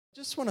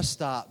Just want to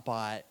start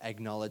by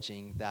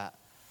acknowledging that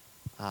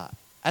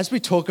as we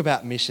talk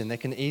about mission, there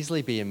can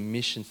easily be a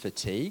mission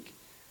fatigue.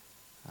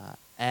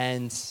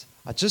 And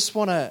I just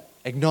want to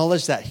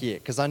acknowledge that here,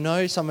 because I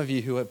know some of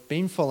you who have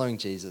been following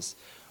Jesus,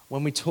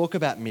 when we talk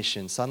about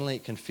mission, suddenly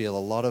it can feel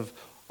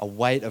a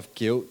weight of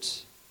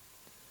guilt,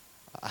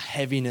 a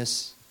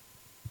heaviness,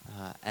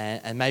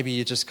 and maybe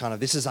you're just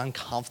this is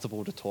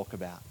uncomfortable to talk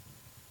about.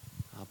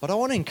 But I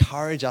want to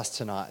encourage us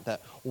tonight that,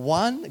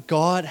 one,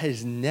 God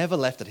has never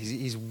left us.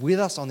 He's with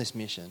us on this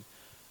mission.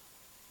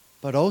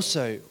 But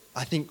also,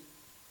 I think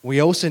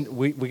we're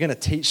going to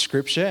teach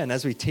Scripture, and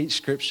as we teach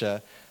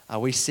Scripture,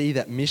 we see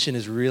that mission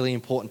is really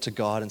important to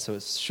God, and so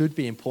it should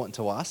be important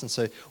to us. And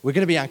so we're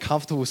going to be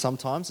uncomfortable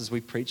sometimes as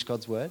we preach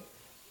God's word.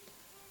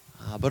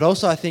 But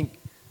also, I think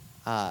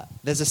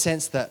there's a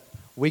sense that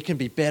we can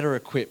be better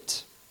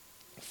equipped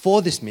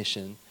for this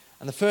mission.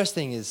 And the first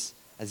thing is,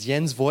 as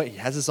Jens Voigt, he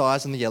has his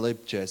eyes on the yellow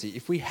jersey.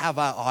 If we have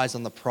our eyes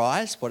on the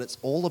prize, what it's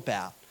all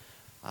about,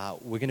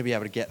 we're going to be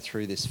able to get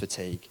through this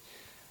fatigue.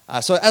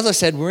 So as I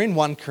said, we're in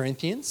 1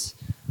 Corinthians.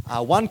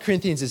 1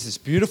 Corinthians is this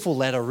beautiful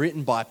letter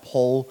written by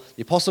Paul,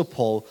 the Apostle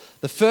Paul.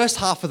 The first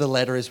half of the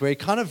letter is where he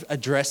kind of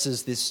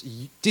addresses this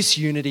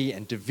disunity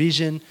and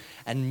division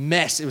and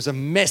mess. It was a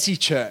messy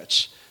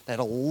church. They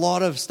had a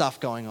lot of stuff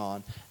going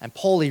on. And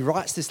Paul, he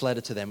writes this letter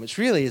to them, which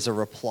really is a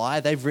reply.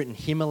 They've written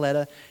him a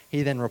letter.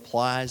 He then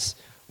replies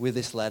with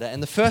this letter.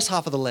 And the first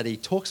half of the letter, he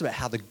talks about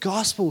how the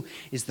gospel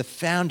is the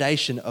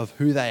foundation of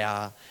who they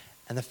are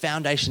and the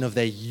foundation of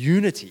their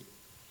unity.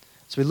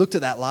 So we looked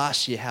at that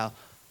last year, how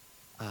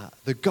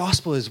the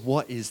gospel is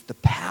what is the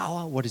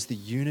power, what is the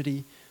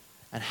unity,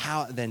 and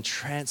how it then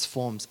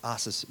transforms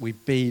us as we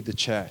be the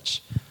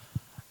church.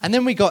 And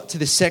then we got to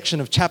this section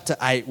of chapter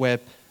 8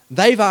 where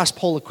they've asked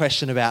Paul a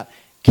question about,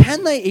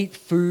 can they eat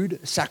food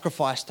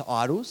sacrificed to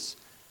idols?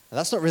 Now,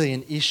 that's not really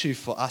an issue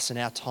for us in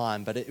our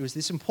time, but it was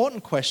this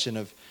important question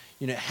of,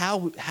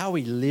 how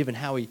we live and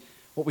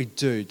what we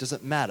do. Does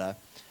it matter?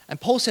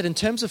 And Paul said, in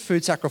terms of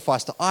food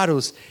sacrificed to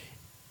idols,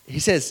 he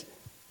says,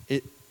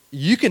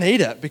 you can eat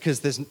it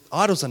because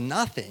idols are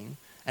nothing,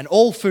 and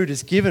all food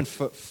is given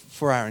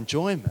for our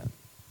enjoyment.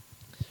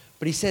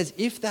 But he says,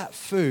 if that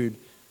food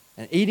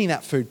and eating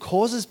that food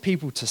causes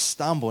people to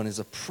stumble and is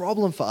a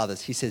problem for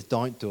others, he says,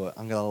 don't do it.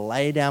 I'm going to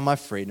lay down my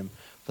freedom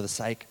for the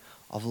sake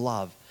of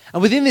love.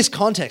 And within this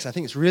context, I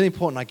think it's really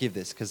important I give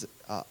this, because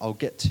I'll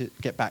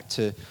get back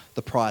to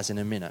the prize in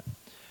a minute.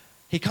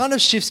 He kind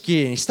of shifts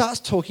gear and he starts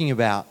talking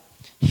about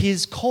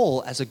his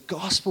call as a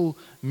gospel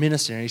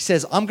minister. And he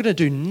says, I'm going to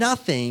do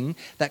nothing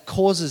that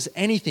causes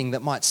anything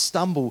that might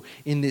stumble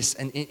in this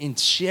and in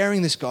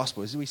sharing this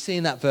gospel. As we see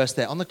in that verse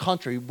there, on the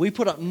contrary, we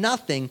put up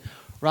nothing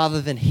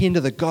rather than hinder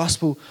the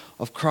gospel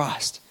of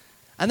Christ.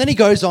 And then he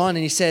goes on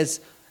and he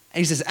says,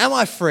 am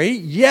I free?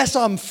 Yes,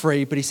 I'm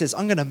free. But he says,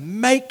 I'm going to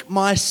make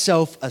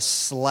myself a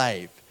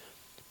slave.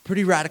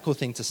 Pretty radical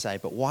thing to say,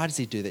 but why does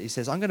he do that? He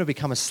says, I'm going to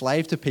become a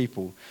slave to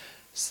people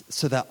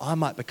so that I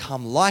might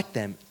become like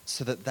them,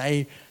 so that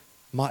they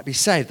might be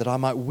saved, that I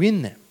might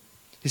win them.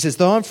 He says,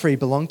 though I'm free,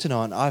 belong to no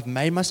one, I've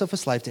made myself a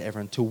slave to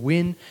everyone to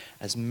win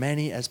as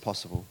many as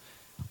possible.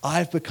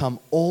 I've become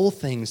all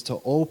things to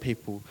all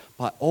people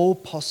by all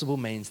possible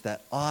means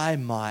that I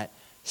might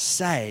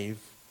save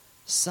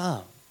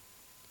some.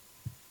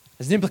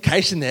 There's an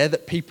implication there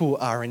that people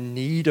are in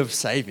need of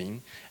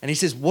saving. And he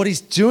says what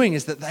he's doing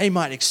is that they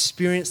might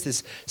experience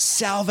this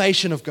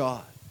salvation of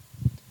God.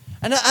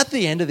 And at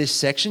the end of this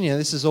section,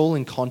 this is all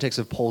in context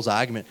of Paul's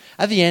argument.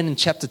 At the end in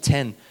chapter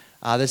 10,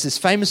 there's this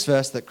famous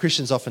verse that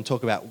Christians often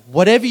talk about.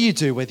 Whatever you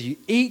do, whether you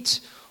eat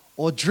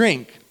or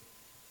drink,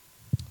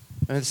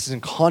 and this is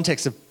in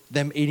context of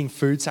them eating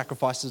food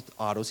sacrifices to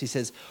idols. He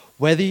says,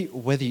 whether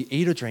you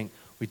eat or drink,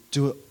 we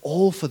do it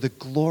all for the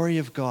glory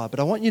of God.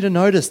 But I want you to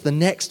notice the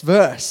next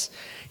verse.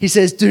 He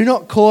says, do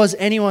not cause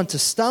anyone to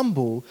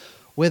stumble,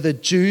 whether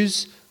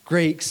Jews,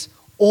 Greeks,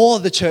 or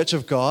the church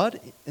of God.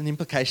 An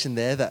implication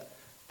there that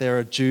there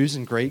are Jews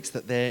and Greeks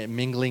that they're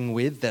mingling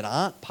with that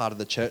aren't part of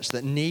the church,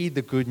 that need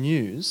the good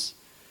news.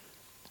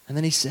 And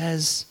then he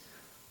says,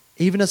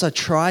 even as I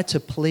try to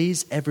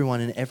please everyone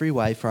in every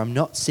way, for I'm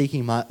not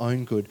seeking my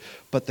own good,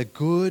 but the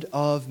good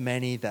of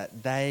many,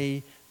 that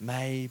they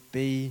may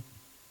be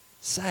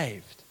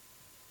saved.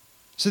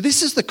 So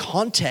this is the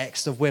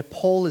context of where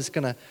Paul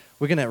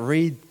we're going to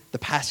read the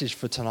passage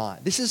for tonight.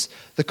 This is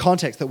the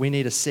context that we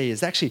need to see.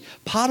 Is actually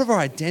part of our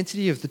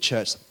identity of the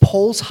church.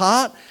 Paul's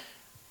heart,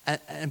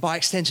 and by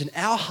extension,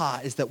 our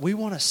heart, is that we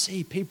want to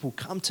see people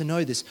come to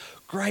know this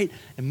great,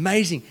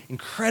 amazing,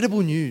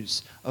 incredible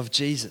news of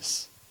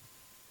Jesus.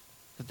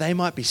 That they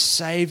might be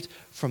saved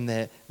from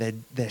their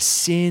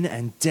sin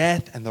and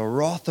death and the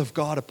wrath of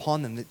God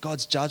upon them,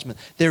 God's judgment.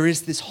 There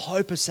is this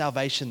hope of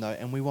salvation, though,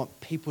 and we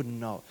want people to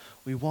know it.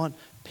 We want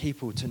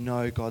people to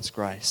know God's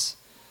grace.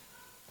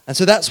 And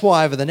so that's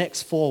why over the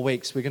next 4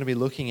 weeks, we're going to be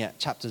looking at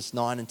chapters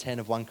 9 and 10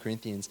 of 1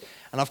 Corinthians.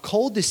 And I've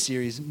called this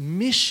series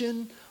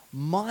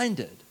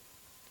Mission-Minded,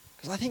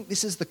 because I think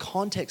this is the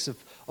context of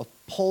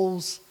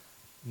Paul's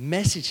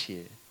message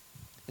here.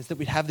 is that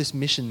we'd have this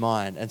mission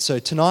mind. And so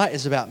tonight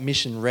is about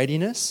mission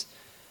readiness.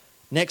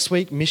 Next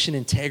week, mission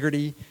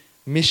integrity,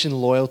 mission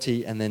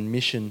loyalty, and then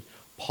mission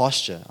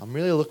posture. I'm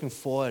really looking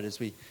forward as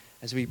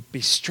we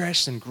be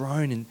stretched and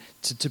grown and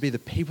to be the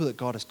people that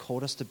God has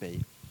called us to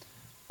be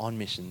on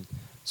mission.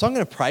 So I'm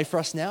going to pray for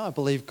us now. I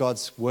believe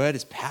God's word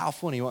is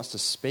powerful and he wants to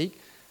speak.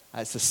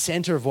 It's the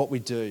center of what we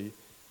do.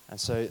 And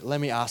so let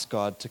me ask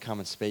God to come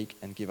and speak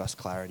and give us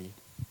clarity.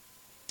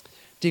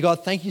 Dear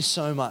God, thank you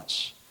so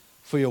much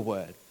for your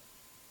word.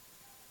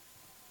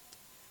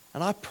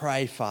 And I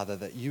pray, Father,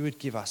 that you would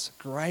give us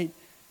great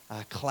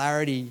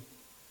clarity,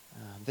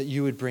 that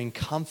you would bring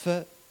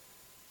comfort,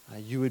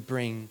 you would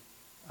bring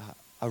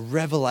a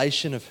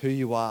revelation of who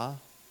you are,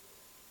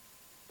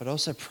 but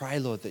also pray,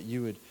 Lord, that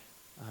you would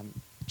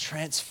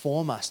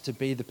transform us to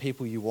be the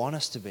people you want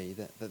us to be,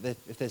 that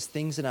if there's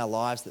things in our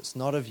lives that's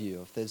not of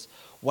you, if there's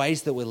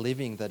ways that we're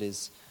living that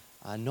is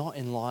not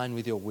in line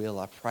with your will,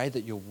 I pray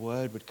that your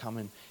word would come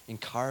and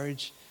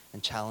encourage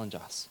and challenge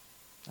us.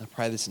 I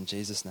pray this in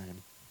Jesus'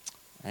 name.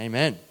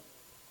 Amen.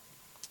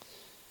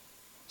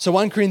 So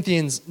 1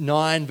 Corinthians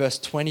 9, verse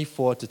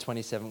 24 to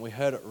 27, we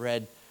heard it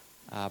read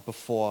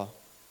before.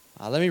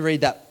 Let me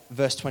read that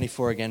verse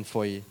 24 again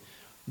for you.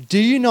 Do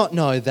you not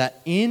know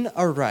that in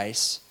a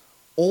race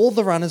all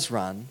the runners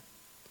run,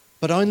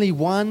 but only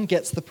one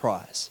gets the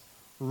prize?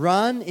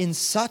 Run in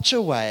such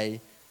a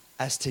way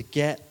as to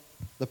get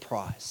the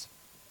prize.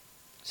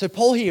 So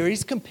Paul here,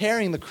 he's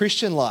comparing the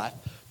Christian life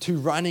to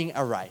running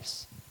a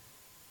race.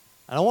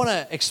 And I want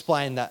to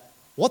explain that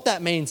what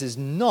that means is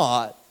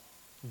not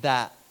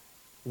that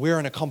we're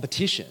in a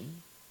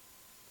competition.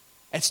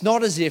 It's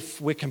not as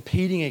if we're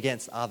competing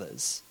against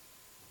others.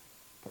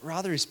 But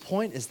rather his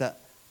point is that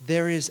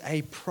there is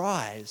a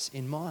prize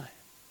in mind.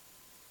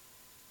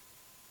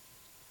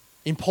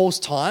 In Paul's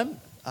time,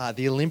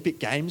 the Olympic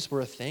Games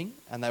were a thing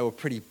and they were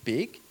pretty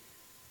big.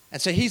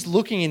 And so he's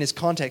looking in his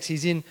context.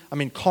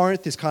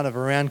 Corinth is kind of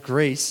around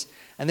Greece,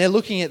 and they're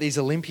looking at these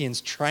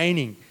Olympians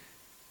training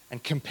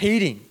and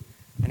competing.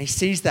 And he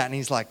sees that and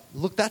he's like,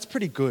 look, that's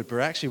pretty good, but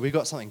actually we've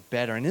got something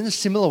better. And in a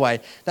similar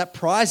way, that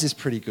prize is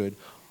pretty good.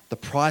 The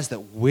prize that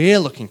we're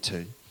looking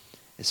to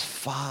is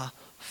far,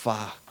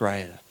 far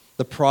greater.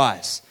 The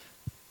prize.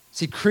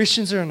 See,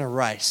 Christians are in a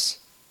race.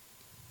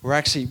 We're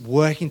actually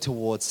working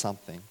towards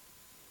something.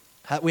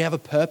 We have a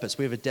purpose.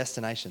 We have a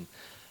destination.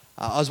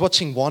 I was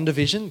watching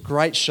WandaVision,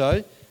 great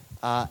show,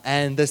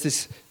 and there's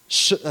this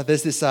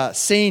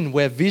scene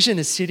where Vision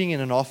is sitting in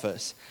an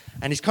office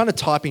and he's kind of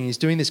typing, he's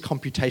doing this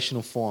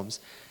computational forms.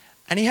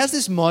 And he has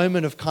this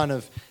moment of kind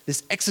of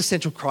this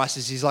existential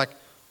crisis. He's like,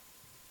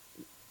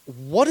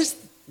 what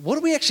are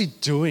we actually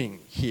doing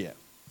here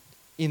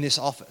in this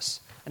office?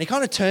 And he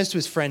kind of turns to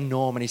his friend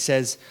Norm and he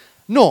says,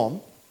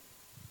 Norm,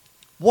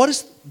 what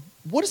is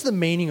the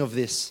meaning of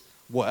this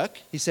work?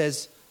 He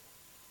says,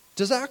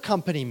 does our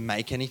company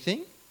make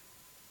anything?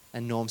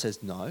 And Norm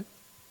says, no. He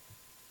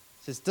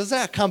says, does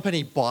our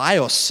company buy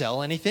or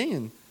sell anything?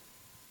 And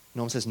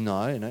Norm says,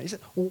 no. He says,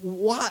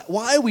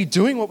 why are we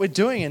doing what we're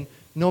doing? And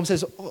Norm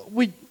says,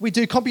 we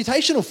do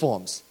computational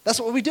forms. That's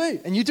what we do.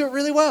 And you do it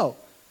really well.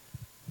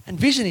 And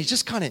Vision, he's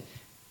just kind of,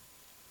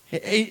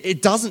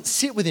 it doesn't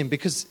sit with him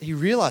because he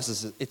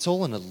realizes that it's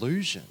all an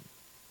illusion.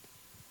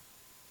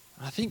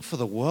 I think for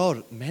the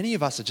world, many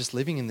of us are just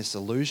living in this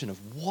illusion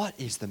of what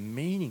is the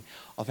meaning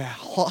of our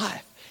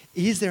life?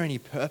 Is there any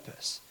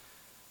purpose?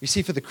 You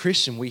see, for the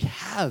Christian, we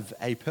have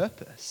a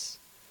purpose.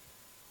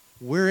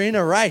 We're in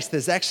a race.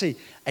 There's actually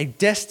a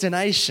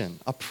destination,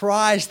 a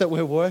prize that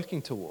we're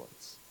working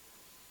towards.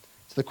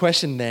 So the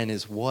question then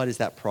is, what is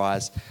that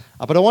prize?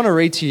 But I want to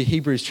read to you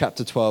Hebrews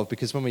chapter 12,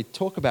 because when we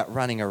talk about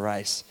running a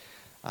race,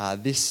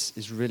 this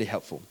is really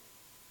helpful.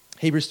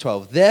 Hebrews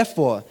 12,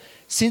 therefore,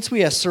 since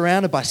we are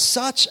surrounded by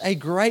such a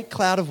great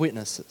cloud of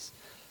witnesses,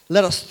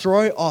 let us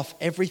throw off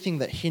everything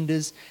that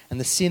hinders and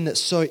the sin that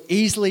so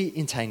easily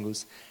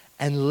entangles,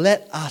 and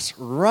let us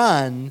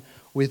run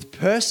with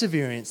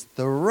perseverance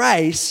the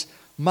race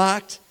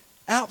marked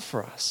out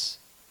for us,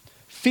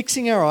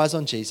 fixing our eyes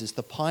on Jesus,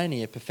 the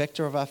pioneer,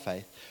 perfecter of our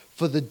faith.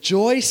 For the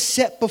joy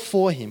set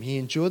before him, he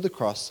endured the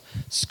cross,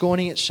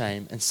 scorning its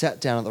shame, and sat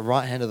down at the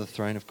right hand of the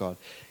throne of God.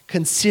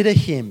 Consider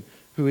him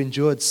who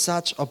endured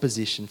such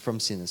opposition from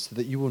sinners, so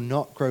that you will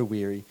not grow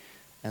weary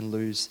and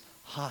lose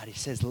heart. He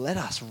says, let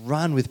us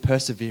run with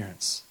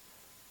perseverance,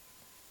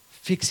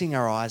 fixing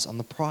our eyes on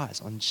the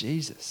prize, on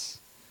Jesus.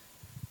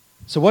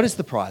 So what is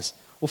the prize?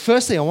 Well,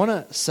 firstly, I want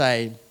to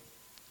say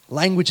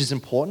language is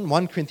important.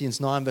 1 Corinthians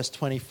 9, verse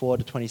 24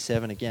 to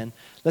 27 again.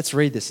 Let's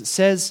read this. It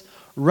says,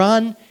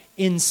 run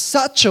in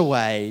such a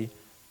way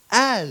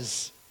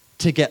as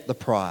to get the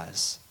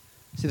prize.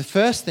 See, the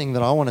first thing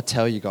that I want to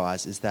tell you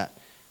guys is that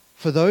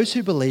for those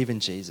who believe in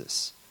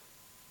Jesus,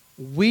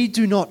 we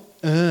do not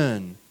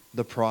earn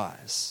the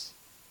prize.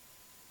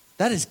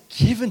 That is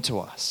given to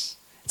us.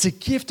 It's a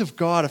gift of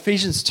God.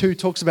 Ephesians 2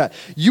 talks about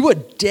you are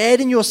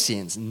dead in your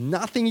sins.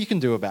 Nothing you can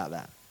do about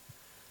that.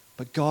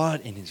 But God,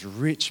 in his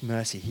rich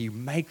mercy, he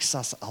makes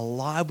us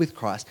alive with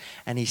Christ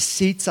and he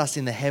seats us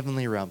in the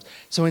heavenly realms.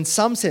 So in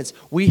some sense,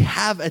 we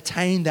have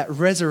attained that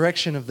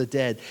resurrection of the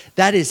dead.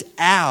 That is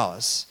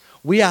ours.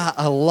 We are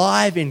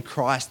alive in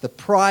Christ, the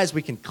prize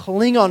we can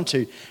cling on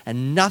to,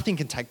 and nothing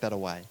can take that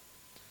away.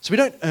 So we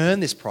don't earn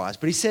this prize,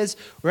 but he says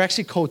we're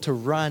actually called to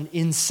run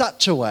in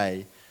such a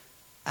way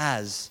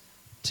as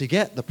to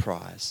get the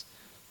prize.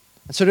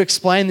 And so to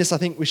explain this, I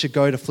think we should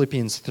go to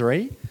Philippians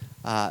 3.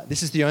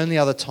 This is the only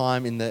other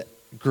time in the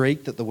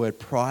Greek that the word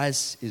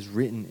prize is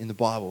written in the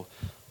Bible.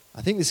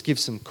 I think this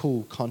gives some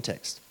cool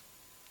context.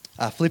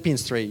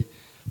 Philippians 3,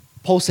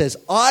 Paul says,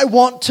 I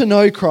want to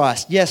know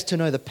Christ, yes, to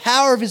know the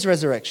power of his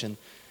resurrection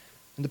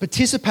and the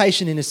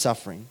participation in his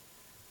suffering,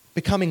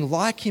 becoming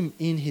like him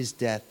in his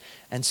death,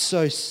 and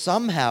so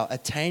somehow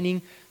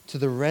attaining to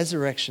the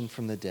resurrection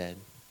from the dead.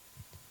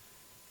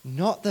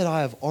 Not that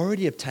I have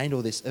already obtained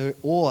all this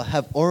or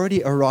have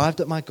already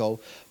arrived at my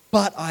goal,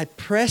 but I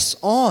press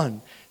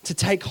on to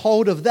take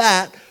hold of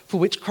that for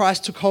which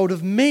Christ took hold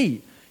of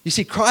me. You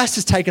see, Christ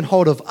has taken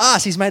hold of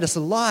us. He's made us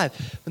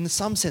alive. But in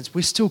some sense,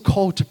 we're still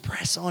called to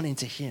press on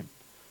into him.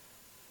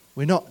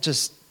 We don't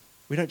just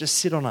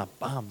sit on our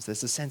bums.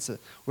 There's a sense that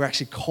we're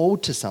actually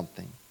called to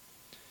something.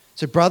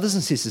 So brothers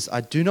and sisters,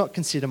 I do not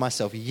consider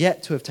myself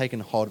yet to have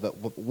taken hold of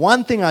it. But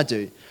one thing I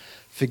do,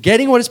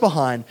 forgetting what is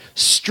behind,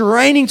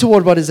 straining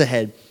toward what is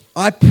ahead,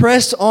 I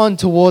press on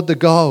toward the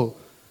goal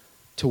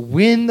to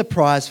win the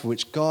prize for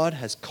which God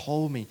has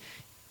called me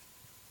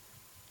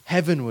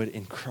heavenward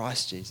in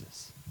Christ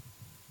Jesus.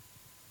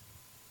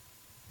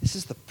 This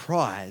is the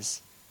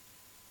prize,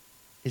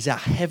 is our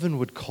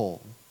heavenward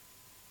call.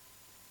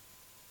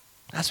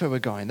 That's where we're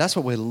going. That's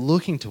what we're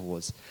looking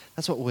towards.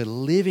 That's what we're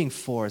living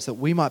for, is that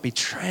we might be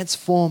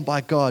transformed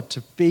by God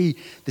to be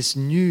this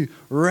new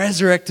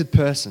resurrected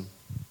person.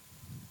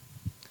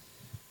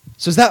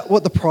 So is that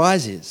what the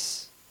prize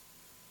is?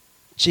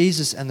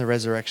 Jesus and the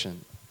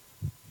resurrection.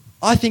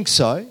 I think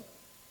so.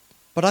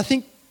 But I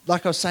think,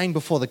 like I was saying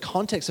before, the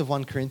context of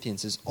 1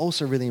 Corinthians is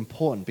also really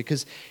important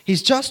because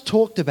he's just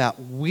talked about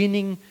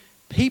winning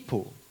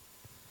people.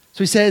 So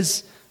he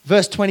says,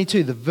 verse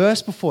 22, the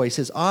verse before, he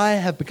says, I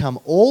have become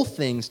all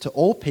things to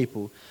all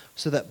people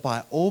so that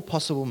by all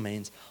possible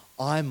means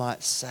I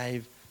might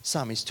save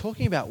some. He's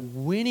talking about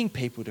winning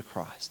people to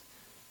Christ.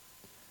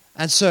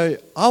 And so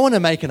I want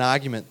to make an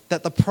argument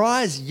that the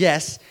prize,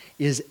 yes,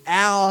 is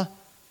our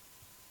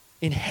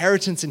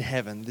inheritance in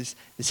heaven,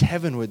 this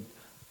heavenward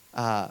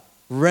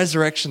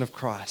resurrection of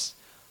Christ.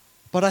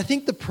 But I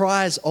think the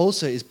prize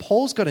also is,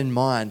 Paul's got in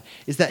mind,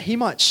 is that he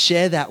might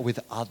share that with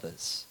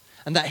others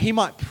and that he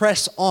might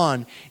press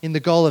on in the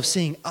goal of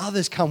seeing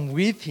others come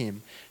with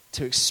him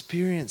to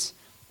experience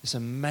this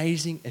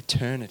amazing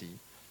eternity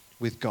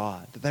with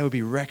God, that they would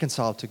be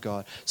reconciled to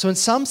God. So in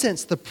some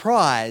sense, the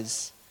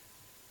prize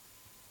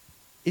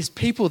is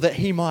people that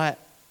he might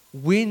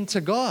win to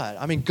God.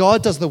 I mean,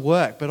 God does the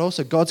work, but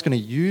also God's going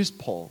to use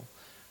Paul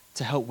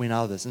to help win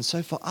others. And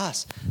so for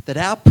us, that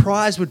our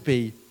prize would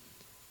be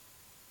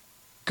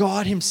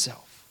God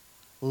himself,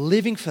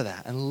 living for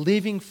that and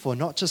living for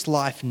not just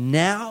life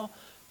now,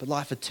 but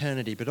life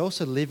eternity, but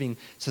also living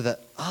so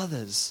that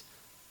others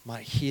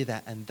might hear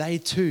that and they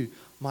too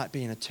might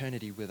be in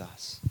eternity with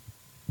us.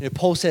 You know,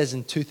 Paul says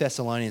in 2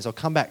 Thessalonians, I'll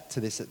come back to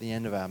this at the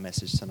end of our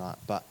message tonight,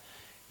 but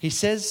he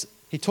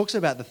talks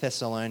about the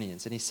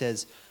Thessalonians and he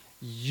says,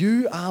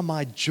 you are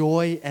my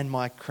joy and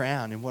my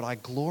crown in what I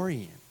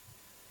glory in.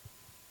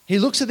 He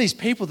looks at these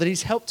people that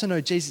he's helped to know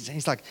Jesus and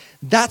he's like,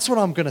 that's what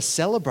I'm going to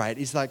celebrate.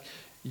 He's like,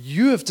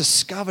 you have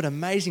discovered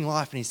amazing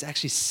life, and he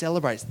actually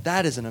celebrates.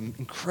 That is an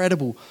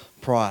incredible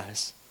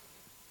prize.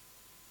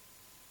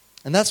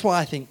 And that's why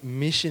I think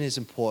mission is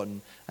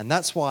important, and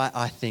that's why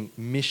I think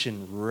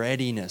mission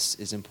readiness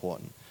is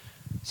important.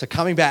 So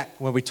coming back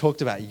when we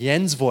talked about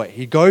Jens Voigt,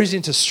 he goes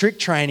into strict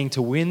training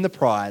to win the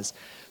prize.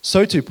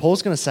 So too,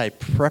 Paul's going to say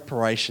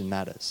preparation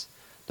matters,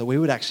 that we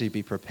would actually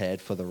be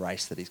prepared for the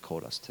race that he's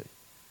called us to.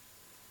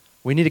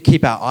 We need to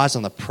keep our eyes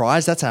on the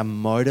prize. That's our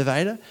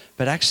motivator.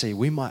 But actually,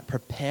 we might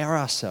prepare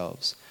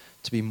ourselves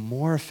to be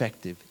more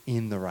effective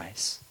in the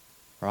race.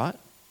 Right?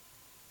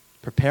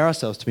 Prepare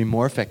ourselves to be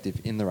more effective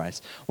in the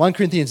race. 1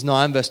 Corinthians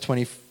 9, verse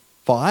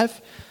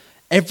 25.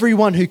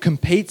 Everyone who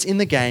competes in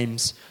the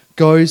games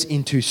goes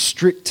into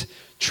strict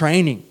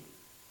training.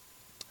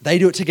 They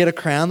do it to get a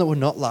crown that will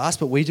not last,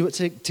 but we do it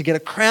to get a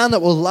crown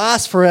that will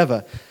last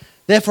forever.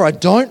 Therefore, I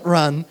don't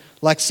run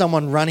like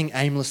someone running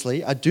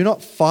aimlessly. I do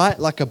not fight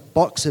like a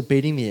boxer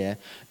beating the air.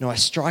 No, I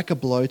strike a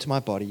blow to my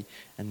body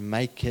and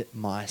make it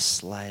my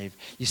slave.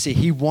 You see,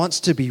 he wants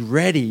to be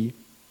ready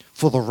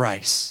for the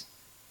race.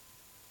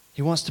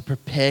 He wants to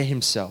prepare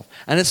himself.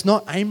 And it's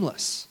not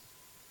aimless.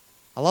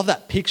 I love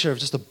that picture of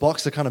just a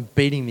boxer kind of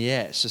beating the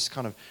air. It's just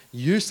kind of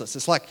useless.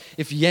 It's like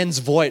if Jens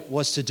Voigt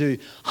was to do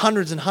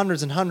hundreds and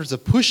hundreds and hundreds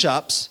of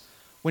push-ups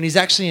when he's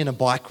actually in a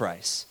bike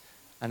race.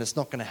 And it's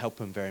not going to help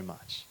him very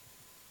much.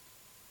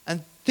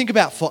 And think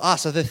about for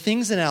us, are there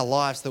things in our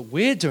lives that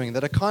we're doing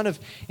that are kind of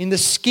in the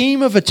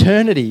scheme of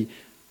eternity,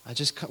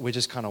 we're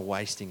just kind of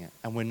wasting it.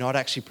 And we're not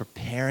actually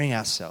preparing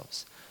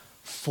ourselves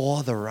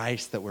for the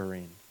race that we're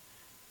in.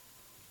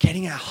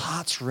 Getting our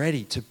hearts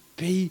ready to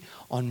be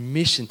on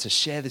mission to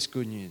share this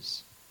good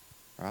news.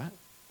 Right?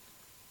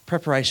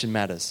 Preparation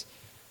matters.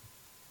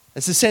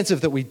 It's a sense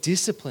of that we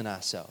discipline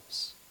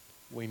ourselves.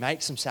 We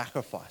make some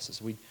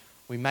sacrifices.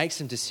 We make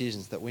some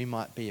decisions that we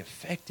might be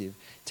effective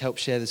to help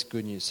share this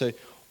good news. So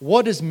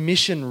what does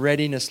mission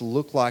readiness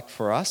look like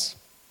for us?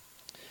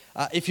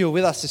 If you were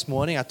with us this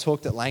morning, I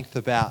talked at length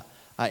about,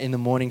 in the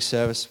morning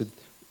service with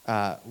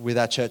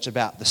our church,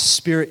 about the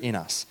Spirit in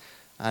us.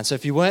 And so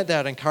if you weren't there,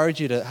 I'd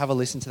encourage you to have a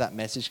listen to that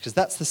message, because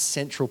that's the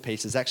central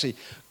piece. Is actually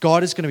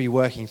God is going to be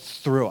working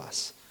through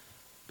us.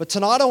 But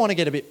tonight I want to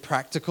get a bit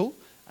practical,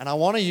 and I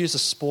want to use a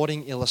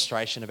sporting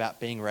illustration about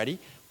being ready.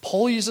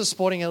 Paul uses a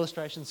sporting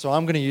illustration, so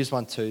I'm going to use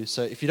one too.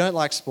 So if you don't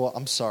like sport,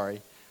 I'm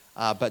sorry,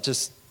 but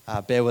just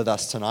bear with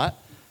us tonight.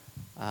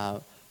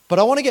 But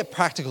I want to get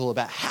practical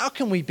about how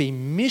can we be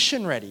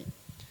mission ready.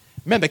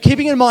 Remember,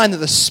 keeping in mind that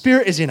the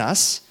Spirit is in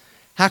us,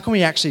 how can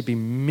we actually be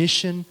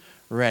mission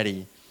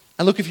ready?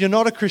 And look, if you're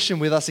not a Christian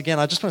with us, again,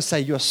 I just want to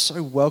say you are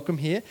so welcome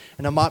here.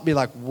 And it might be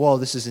like, whoa,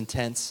 this is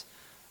intense.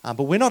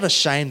 But we're not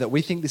ashamed that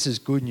we think this is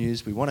good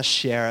news. We want to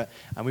share it,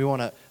 and we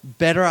want to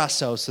better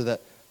ourselves so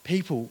that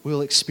people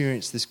will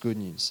experience this good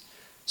news.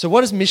 So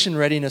what does mission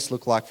readiness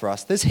look like for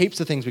us? There's heaps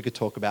of things we could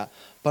talk about,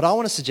 but I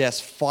want to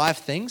suggest 5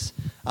 things.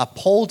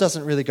 Paul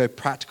doesn't really go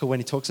practical when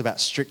he talks about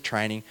strict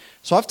training.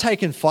 So I've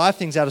taken 5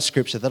 things out of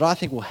Scripture that I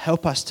think will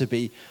help us to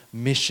be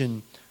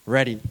mission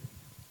ready.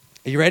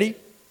 Are you ready?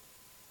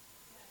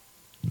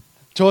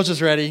 George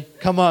is ready.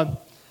 Come on.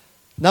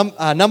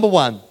 Number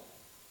 1,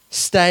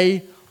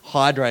 stay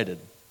hydrated.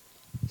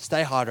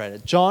 Stay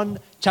hydrated. John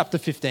chapter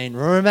 15,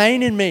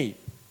 remain in me.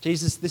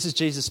 This is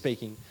Jesus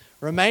speaking.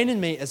 Remain in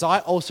me as I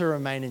also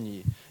remain in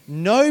you.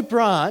 No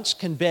branch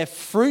can bear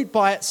fruit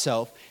by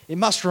itself. It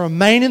must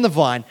remain in the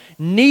vine.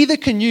 Neither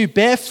can you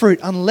bear fruit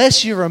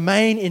unless you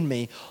remain in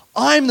me.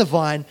 I am the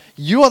vine,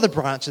 you are the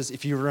branches.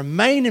 If you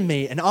remain in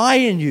me and I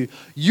in you,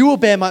 you will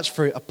bear much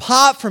fruit.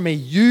 Apart from me,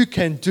 you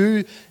can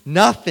do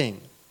nothing.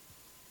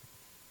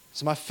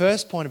 So my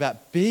first point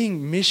about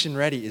being mission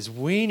ready is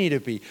we need to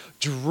be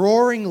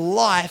drawing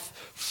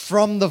life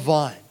from the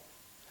vine.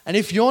 And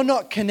if you're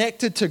not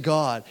connected to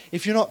God,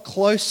 if you're not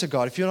close to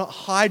God, if you're not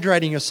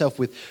hydrating yourself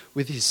with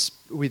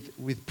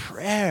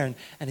prayer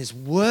and His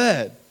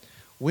Word,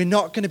 we're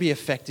not going to be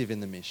effective in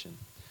the mission.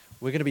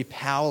 We're going to be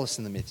powerless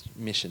in the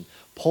mission.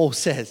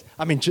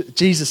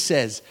 Jesus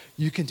says,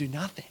 you can do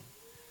nothing.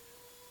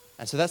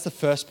 And so that's the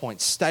first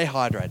point. Stay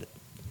hydrated.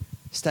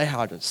 Stay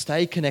hydrated.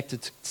 Stay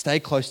connected. Stay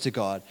close to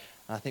God.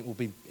 And I think we'll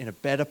be in a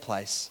better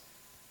place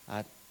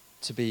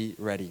to be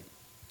ready.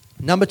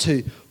 Number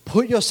 2,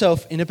 put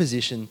yourself in a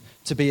position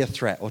to be a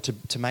threat or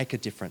to make a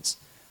difference.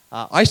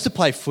 I used to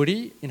play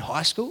footy in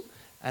high school,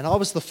 and I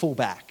was the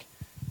fullback.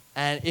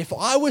 And if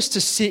I was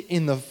to sit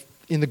in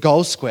the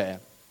goal square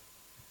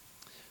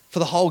for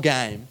the whole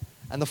game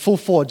and the full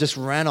forward just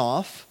ran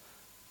off,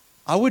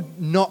 I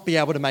would not be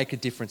able to make a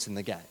difference in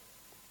the game.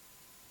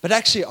 But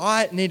actually,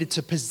 I needed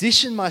to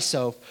position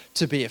myself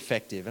to be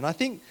effective. And I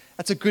think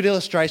that's a good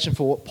illustration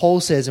for what Paul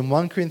says in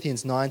 1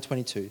 Corinthians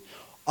 9:22.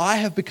 I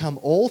have become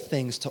all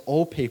things to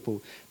all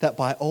people, that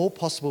by all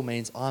possible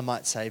means I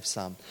might save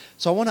some.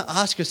 So I want to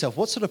ask yourself,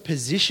 what sort of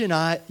position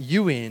are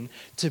you in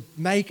to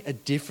make a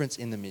difference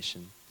in the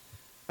mission?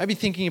 Maybe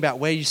thinking about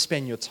where you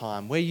spend your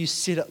time, where you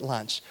sit at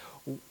lunch,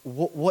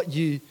 where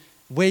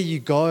you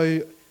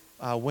go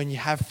when you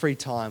have free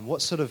time,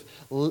 what sort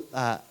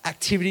of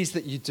activities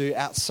that you do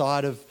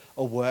outside of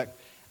work.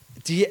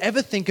 Do you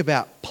ever think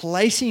about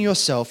placing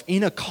yourself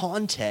in a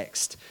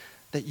context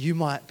that you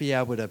might be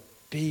able to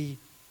be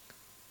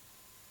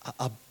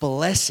a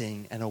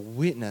blessing and a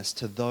witness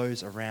to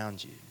those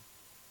around you?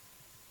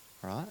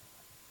 Right?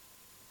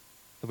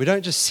 We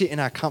don't just sit in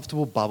our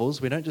comfortable bubbles.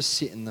 We don't just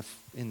sit in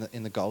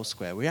the goal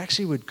square. We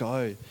actually would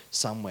go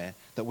somewhere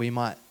that we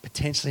might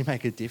potentially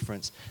make a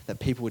difference, that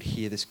people would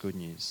hear this good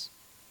news.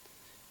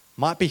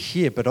 Might be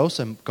here, but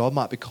also God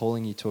might be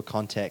calling you to a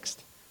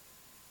context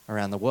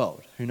around the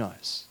world. Who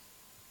knows?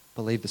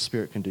 Believe the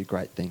Spirit can do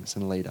great things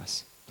and lead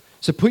us.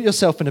 So put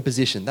yourself in a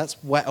position. That's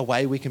a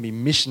way we can be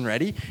mission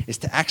ready, is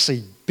to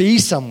actually be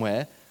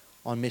somewhere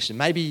on mission.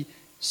 Maybe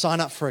sign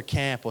up for a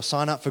camp or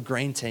sign up for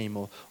Green Team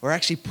or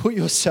actually put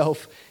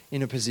yourself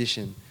in a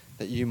position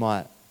that you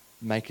might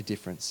make a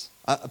difference.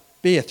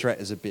 Be a threat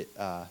is a bit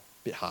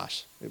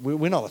harsh.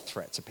 We're not a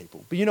threat to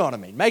people, but you know what I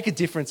mean. Make a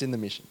difference in the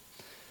mission.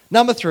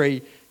 Number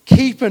 3,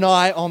 keep an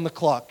eye on the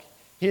clock.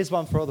 Here's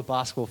one for all the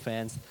basketball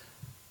fans.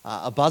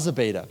 A buzzer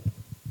beater.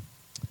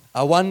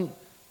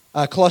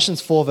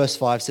 Colossians 4 verse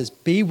 5 says,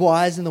 be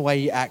wise in the way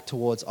you act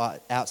towards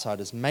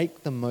outsiders.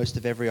 Make the most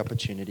of every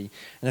opportunity.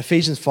 And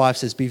Ephesians 5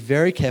 says, be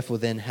very careful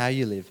then how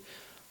you live.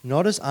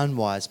 Not as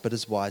unwise, but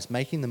as wise,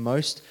 making the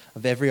most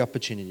of every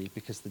opportunity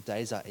because the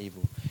days are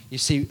evil. You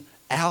see,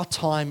 our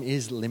time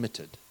is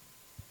limited.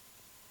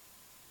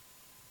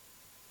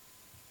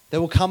 There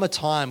will come a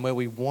time where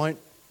we won't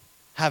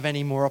have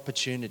any more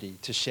opportunity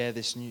to share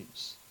this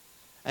news.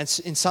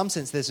 And in some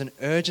sense, there's an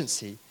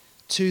urgency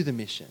to the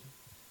mission.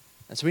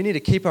 And so we need to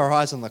keep our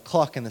eyes on the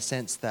clock in the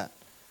sense that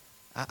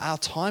our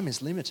time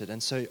is limited,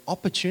 and so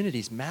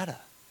opportunities matter,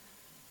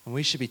 and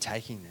we should be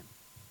taking them.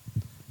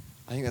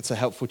 I think that's a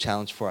helpful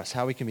challenge for us.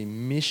 How we can be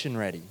mission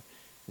ready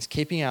is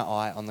keeping our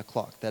eye on the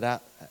clock.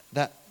 That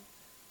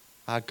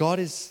God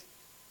is,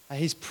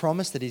 He's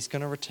promised that He's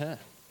going to return,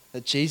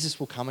 that Jesus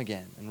will come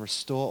again and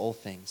restore all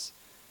things,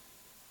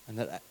 and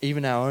that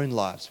even our own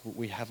lives,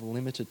 we have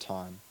limited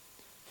time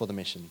for the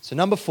mission. So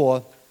number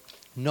 4,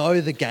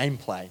 know the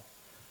gameplay.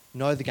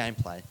 Know the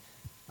gameplay.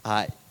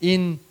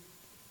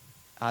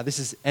 This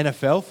is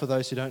NFL, for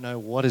those who don't know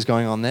what is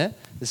going on there.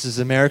 This is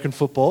American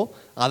football.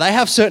 They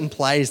have certain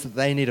plays that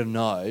they need to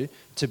know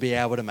to be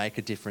able to make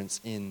a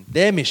difference in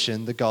their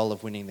mission, the goal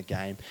of winning the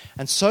game.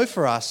 And so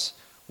for us,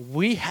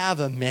 we have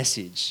a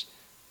message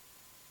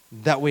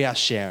that we are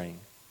sharing.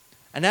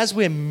 And as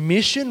we're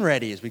mission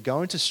ready, as we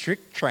go into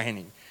strict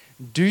training,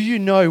 do you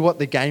know what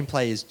the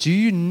gameplay is? Do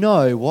you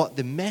know what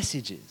the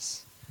message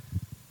is?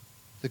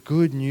 The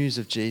good news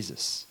of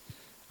Jesus.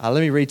 Let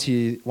me read to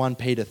you 1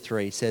 Peter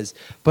 3. It says,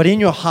 "But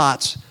in your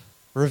hearts,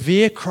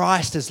 revere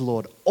Christ as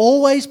Lord.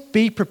 Always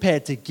be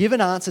prepared to give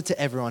an answer to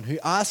everyone who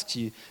asks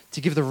you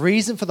to give the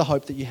reason for the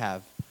hope that you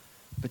have.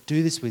 But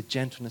do this with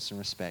gentleness and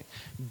respect."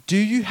 Do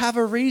you have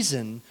a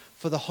reason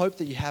for the hope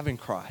that you have in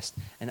Christ?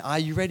 And are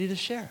you ready to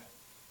share it?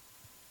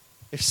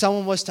 If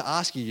someone was to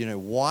ask you,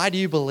 why do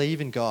you believe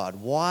in God?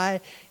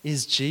 Why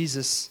is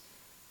Jesus,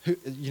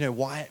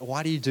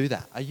 why do you do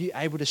that? Are you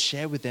able to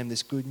share with them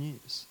this good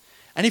news?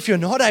 And if you're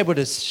not able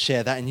to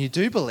share that and you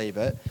do believe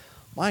it,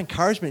 my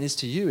encouragement is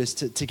to you is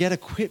to get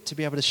equipped to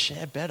be able to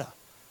share better.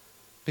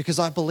 Because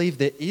I believe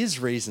there is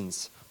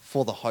reasons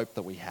for the hope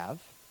that we have.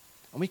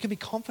 And we can be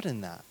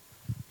confident in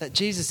that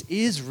Jesus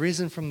is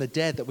risen from the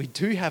dead, that we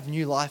do have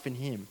new life in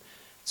Him.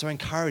 So I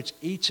encourage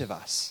each of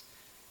us,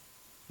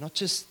 not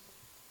just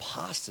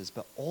pastors,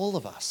 but all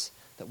of us,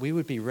 that we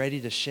would be ready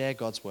to share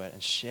God's word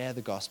and share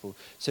the gospel.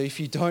 So if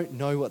you don't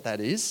know what that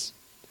is,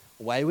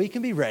 the way we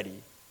can be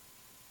ready,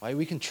 the way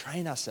we can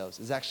train ourselves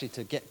is actually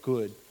to get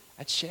good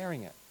at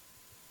sharing it.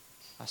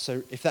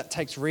 So if that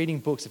takes reading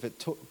books,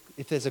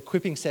 if there's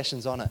equipping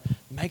sessions on it,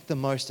 make the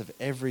most of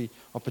every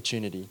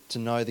opportunity to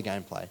know the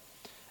gameplay.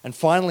 And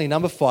finally,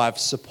 number 5,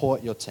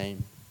 support your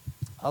team.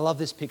 I love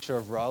this picture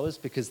of rowers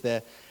because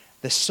they're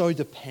so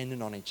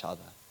dependent on each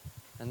other.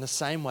 And the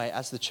same way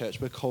as the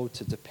church, we're called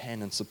to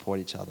depend and support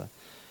each other.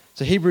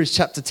 So Hebrews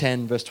chapter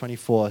 10, verse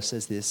 24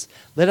 says this,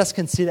 "Let us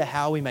consider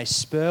how we may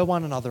spur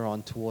one another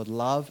on toward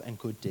love and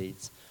good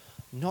deeds,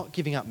 not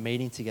giving up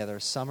meeting together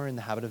as some are in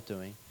the habit of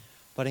doing,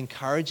 but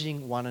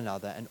encouraging one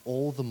another, and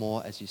all the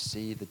more as you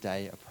see the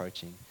day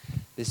approaching."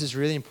 This is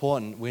really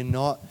important. We're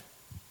not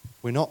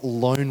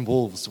lone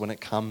wolves when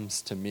it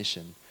comes to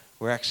mission.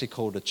 We're actually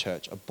called a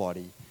church, a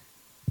body,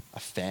 a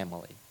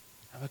family.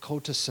 And we're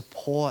called to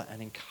support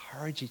and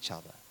encourage each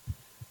other.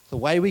 The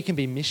way we can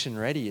be mission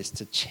ready is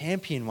to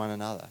champion one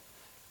another,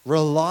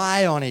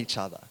 rely on each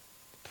other,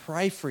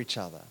 pray for each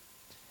other.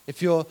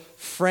 If your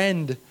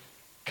friend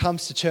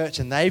comes to church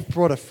and they've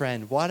brought a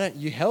friend, why don't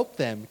you help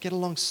them, get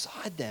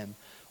alongside them,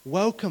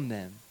 welcome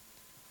them?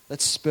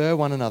 Let's spur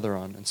one another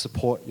on and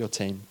support your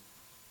team.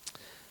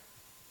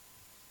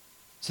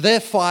 So there are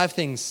 5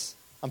 things.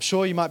 I'm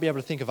sure you might be able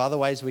to think of other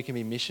ways we can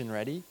be mission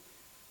ready.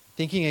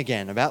 Thinking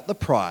again about the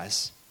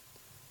prize.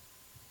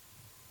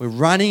 We're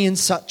running in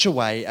such a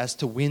way as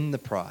to win the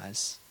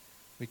prize.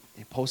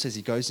 Paul says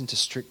he goes into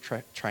strict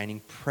training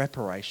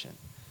preparation.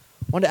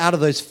 I wonder, out of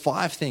those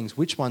 5 things,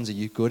 which ones are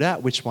you good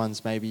at? Which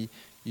ones maybe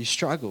you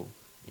struggle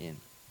in?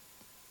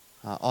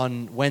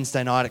 On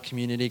Wednesday night at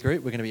community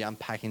group, we're going to be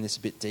unpacking this a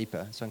bit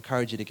deeper. So I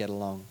encourage you to get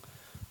along.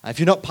 If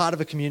you're not part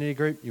of a community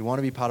group, you want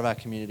to be part of our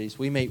communities,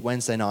 we meet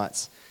Wednesday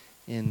nights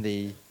in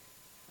the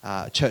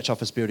church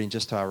office building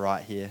just to our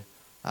right here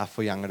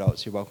for young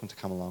adults. You're welcome to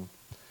come along.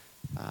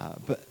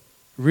 But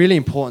really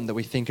important that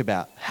we think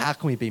about how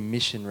can we be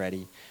mission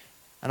ready.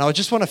 And I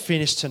just want to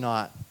finish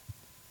tonight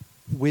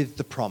with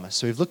the promise.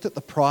 So we've looked at the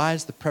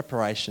prize, the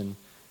preparation,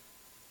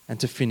 and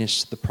to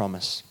finish the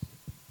promise.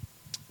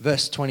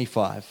 Verse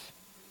 25.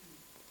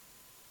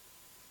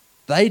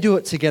 "They do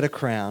it to get a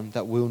crown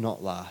that will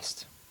not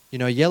last."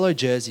 A yellow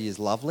jersey is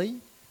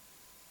lovely,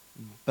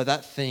 but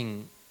that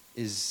thing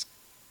is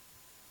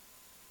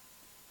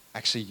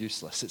actually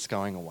useless. It's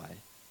going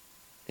away.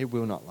 It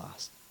will not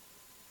last.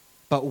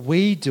 But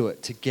we do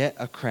it to get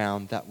a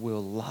crown that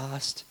will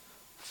last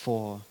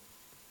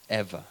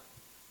forever.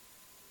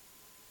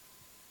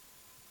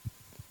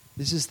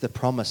 This is the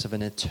promise of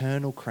an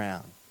eternal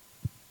crown.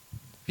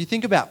 If you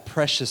think about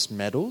precious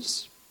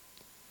metals,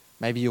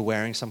 maybe you're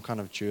wearing some kind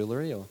of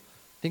jewelry, or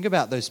think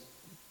about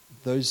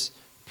those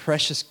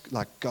precious,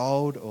 like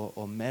gold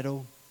or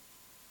metal.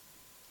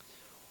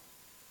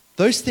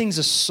 Those things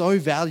are so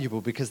valuable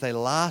because they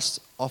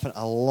last often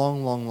a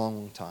long, long,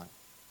 long time.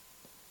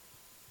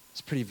 It's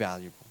pretty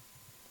valuable.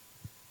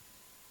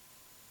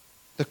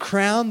 The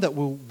crown that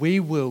we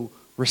will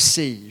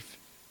receive,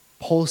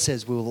 Paul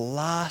says, will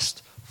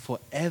last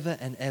forever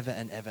and ever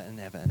and ever and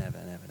ever and ever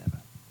and ever and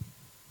ever.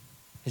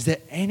 Is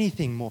there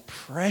anything more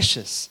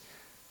precious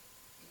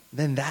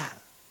than that.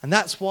 And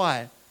that's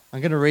why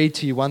I'm going to read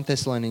to you 1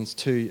 Thessalonians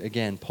 2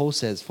 again. Paul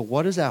says, "For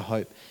what is our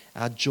hope,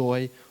 our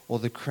joy, or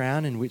the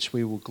crown in which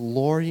we will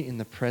glory in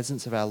the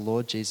presence of our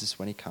Lord Jesus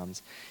when he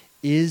comes?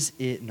 Is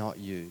it not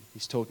you?"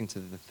 He's talking to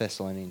the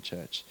Thessalonian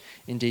church.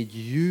 "Indeed,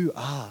 you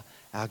are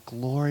our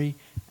glory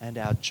and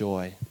our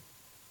joy."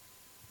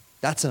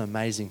 That's an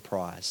amazing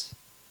prize.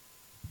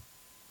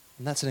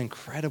 And that's an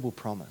incredible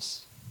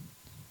promise.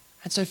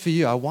 And so for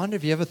you, I wonder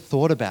if you ever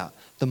thought about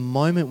the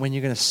moment when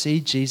you're going to see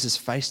Jesus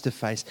face to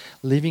face,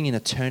 living in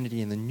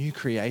eternity in the new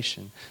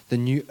creation, the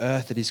new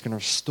earth that he's going to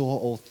restore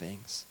all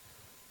things.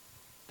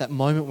 That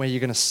moment where you're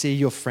going to see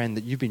your friend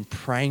that you've been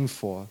praying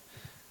for,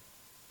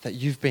 that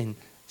you've been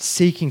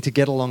seeking to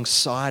get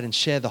alongside and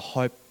share the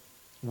hope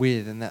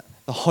with, and that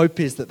the hope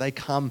is that they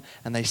come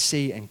and they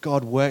see and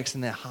God works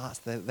in their hearts,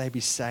 that they be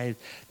saved,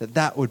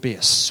 that would be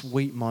a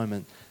sweet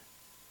moment.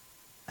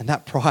 And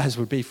that prize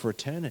would be for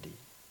eternity.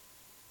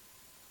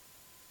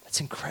 That's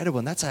incredible.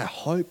 And that's our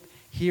hope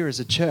here as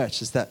a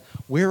church, is that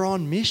we're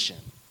on mission.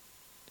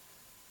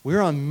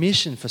 We're on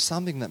mission for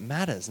something that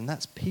matters, and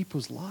that's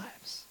people's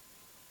lives.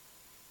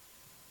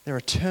 They're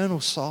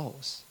eternal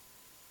souls.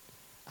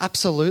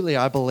 Absolutely,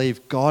 I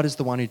believe God is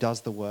the one who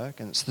does the work,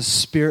 and it's the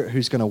Spirit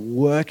who's going to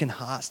work in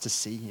hearts to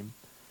see him.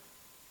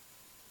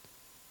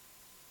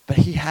 But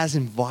he has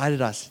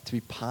invited us to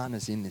be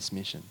partners in this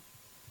mission.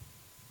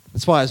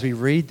 That's why as we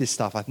read this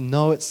stuff, I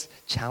know it's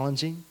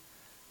challenging,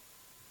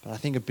 but I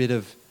think a bit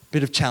of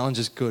challenge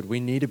is good. We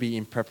need to be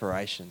in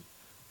preparation.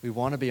 We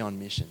want to be on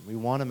mission. We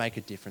want to make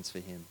a difference for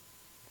him.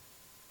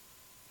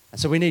 And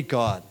so we need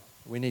God.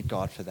 We need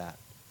God for that.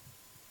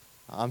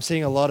 I'm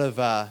seeing a lot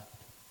of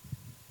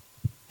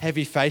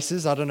heavy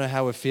faces. I don't know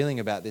how we're feeling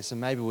about this, and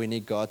maybe we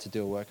need God to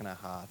do a work in our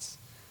hearts.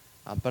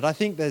 But I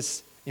think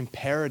there's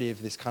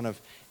imperative, this kind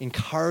of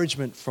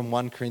encouragement from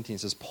 1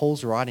 Corinthians, as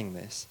Paul's writing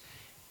this,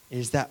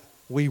 is that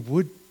we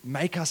would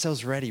make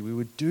ourselves ready. We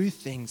would do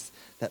things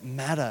that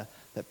matter,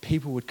 that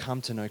people would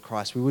come to know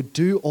Christ. We would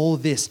do all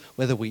this,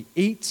 whether we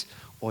eat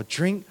or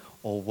drink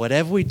or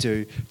whatever we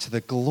do, to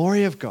the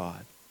glory of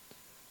God.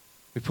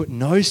 We put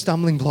no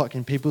stumbling block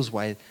in people's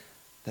way,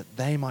 that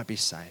they might be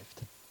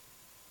saved.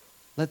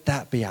 Let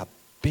that be our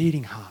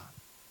beating heart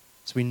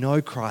as we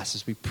know Christ,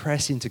 as we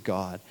press into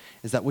God,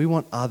 is that we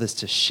want others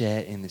to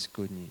share in this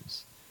good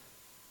news.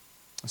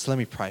 So let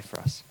me pray for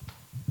us.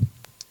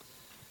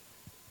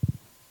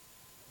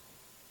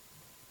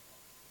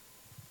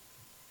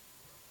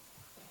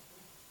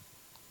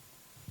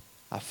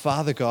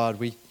 Father God,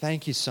 we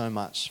thank you so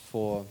much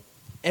for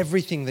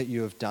everything that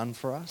you have done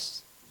for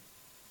us.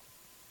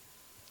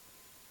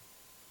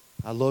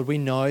 Lord, we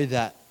know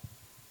that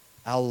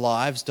our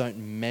lives don't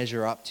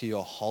measure up to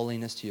your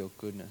holiness, to your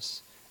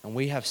goodness. And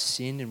we have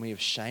sinned and we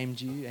have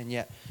shamed you, and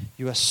yet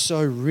you are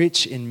so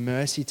rich in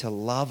mercy to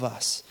love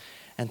us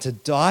and to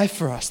die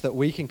for us that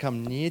we can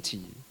come near to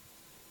you.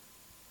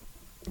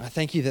 I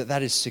thank you that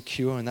that is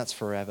secure and that's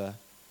forever.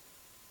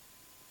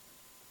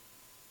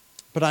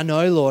 But I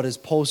know, Lord, as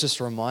Paul's just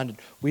reminded,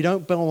 we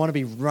don't want to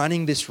be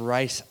running this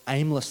race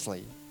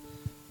aimlessly.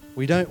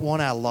 We don't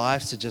want our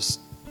lives to just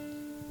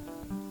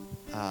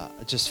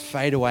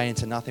fade away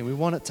into nothing. We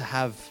want it to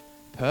have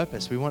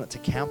purpose. We want it to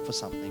count for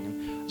something.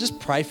 And I just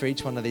pray for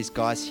each one of these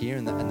guys here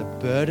and the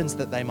burdens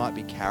that they might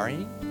be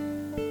carrying.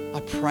 I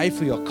pray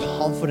for your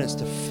confidence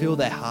to fill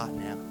their heart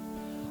now.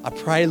 I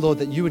pray, Lord,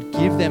 that you would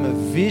give them a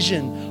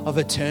vision of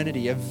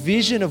eternity, a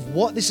vision of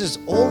what this is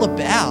all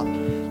about,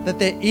 that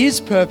there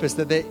is purpose,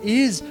 that there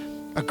is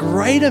a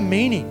greater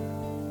meaning,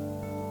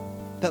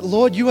 that,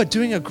 Lord, you are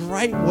doing a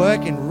great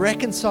work in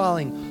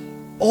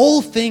reconciling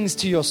all things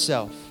to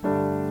yourself,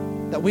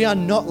 that we are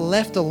not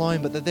left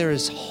alone, but that there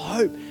is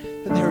hope,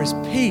 that there is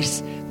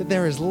peace, that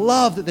there is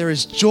love, that there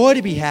is joy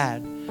to be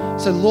had.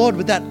 So, Lord,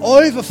 would that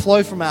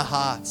overflow from our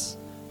hearts?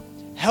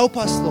 Help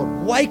us,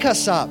 Lord. Wake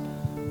us up.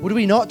 Would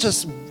we not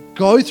just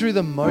go through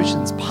the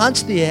motions,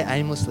 punch the air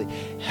aimlessly?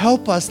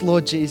 Help us,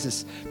 Lord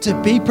Jesus, to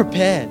be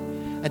prepared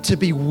and to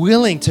be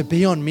willing to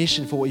be on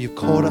mission for what you've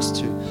called us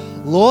to.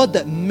 Lord,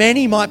 that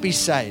many might be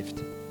saved.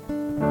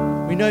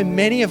 We know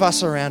many of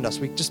us around us.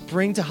 We just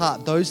bring to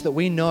heart those that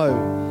we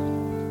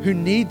know who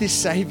need this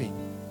saving.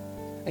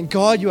 And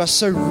God, you are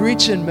so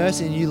rich in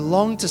mercy and you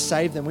long to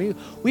save them.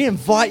 We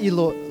invite you,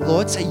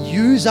 Lord, say,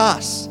 use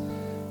us.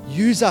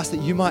 Use us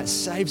that you might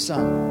save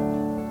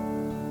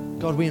some.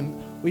 God,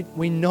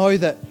 we know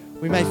that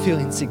we may feel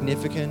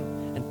insignificant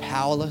and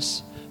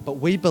powerless, but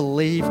we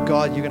believe,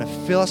 God, you're going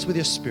to fill us with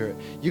your Spirit.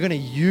 You're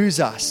going to use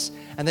us,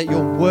 and that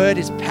your word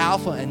is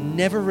powerful and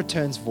never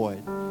returns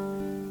void.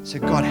 So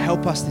God,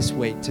 help us this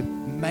week to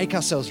make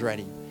ourselves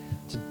ready,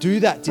 to do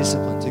that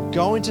discipline, to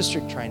go into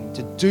strict training,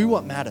 to do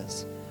what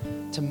matters,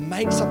 to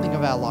make something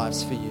of our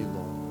lives for you,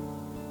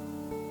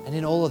 Lord. And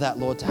in all of that,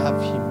 Lord, to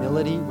have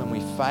humility when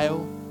we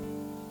fail,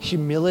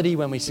 humility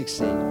when we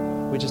succeed.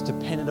 We're just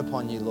dependent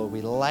upon you, Lord.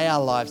 We lay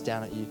our lives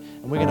down at you,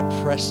 and we're going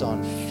to press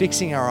on,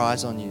 fixing our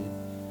eyes on you.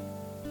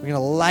 We're going to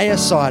lay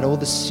aside all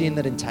the sin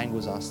that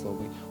entangles us,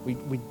 Lord.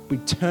 We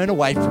turn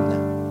away from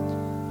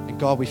that. And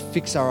God, we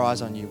fix our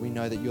eyes on you. We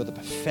know that you're the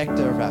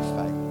perfecter of our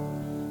faith.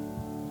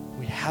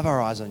 have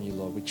our eyes on you,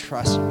 Lord. We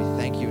trust you. We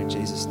thank you in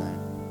Jesus'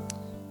 name.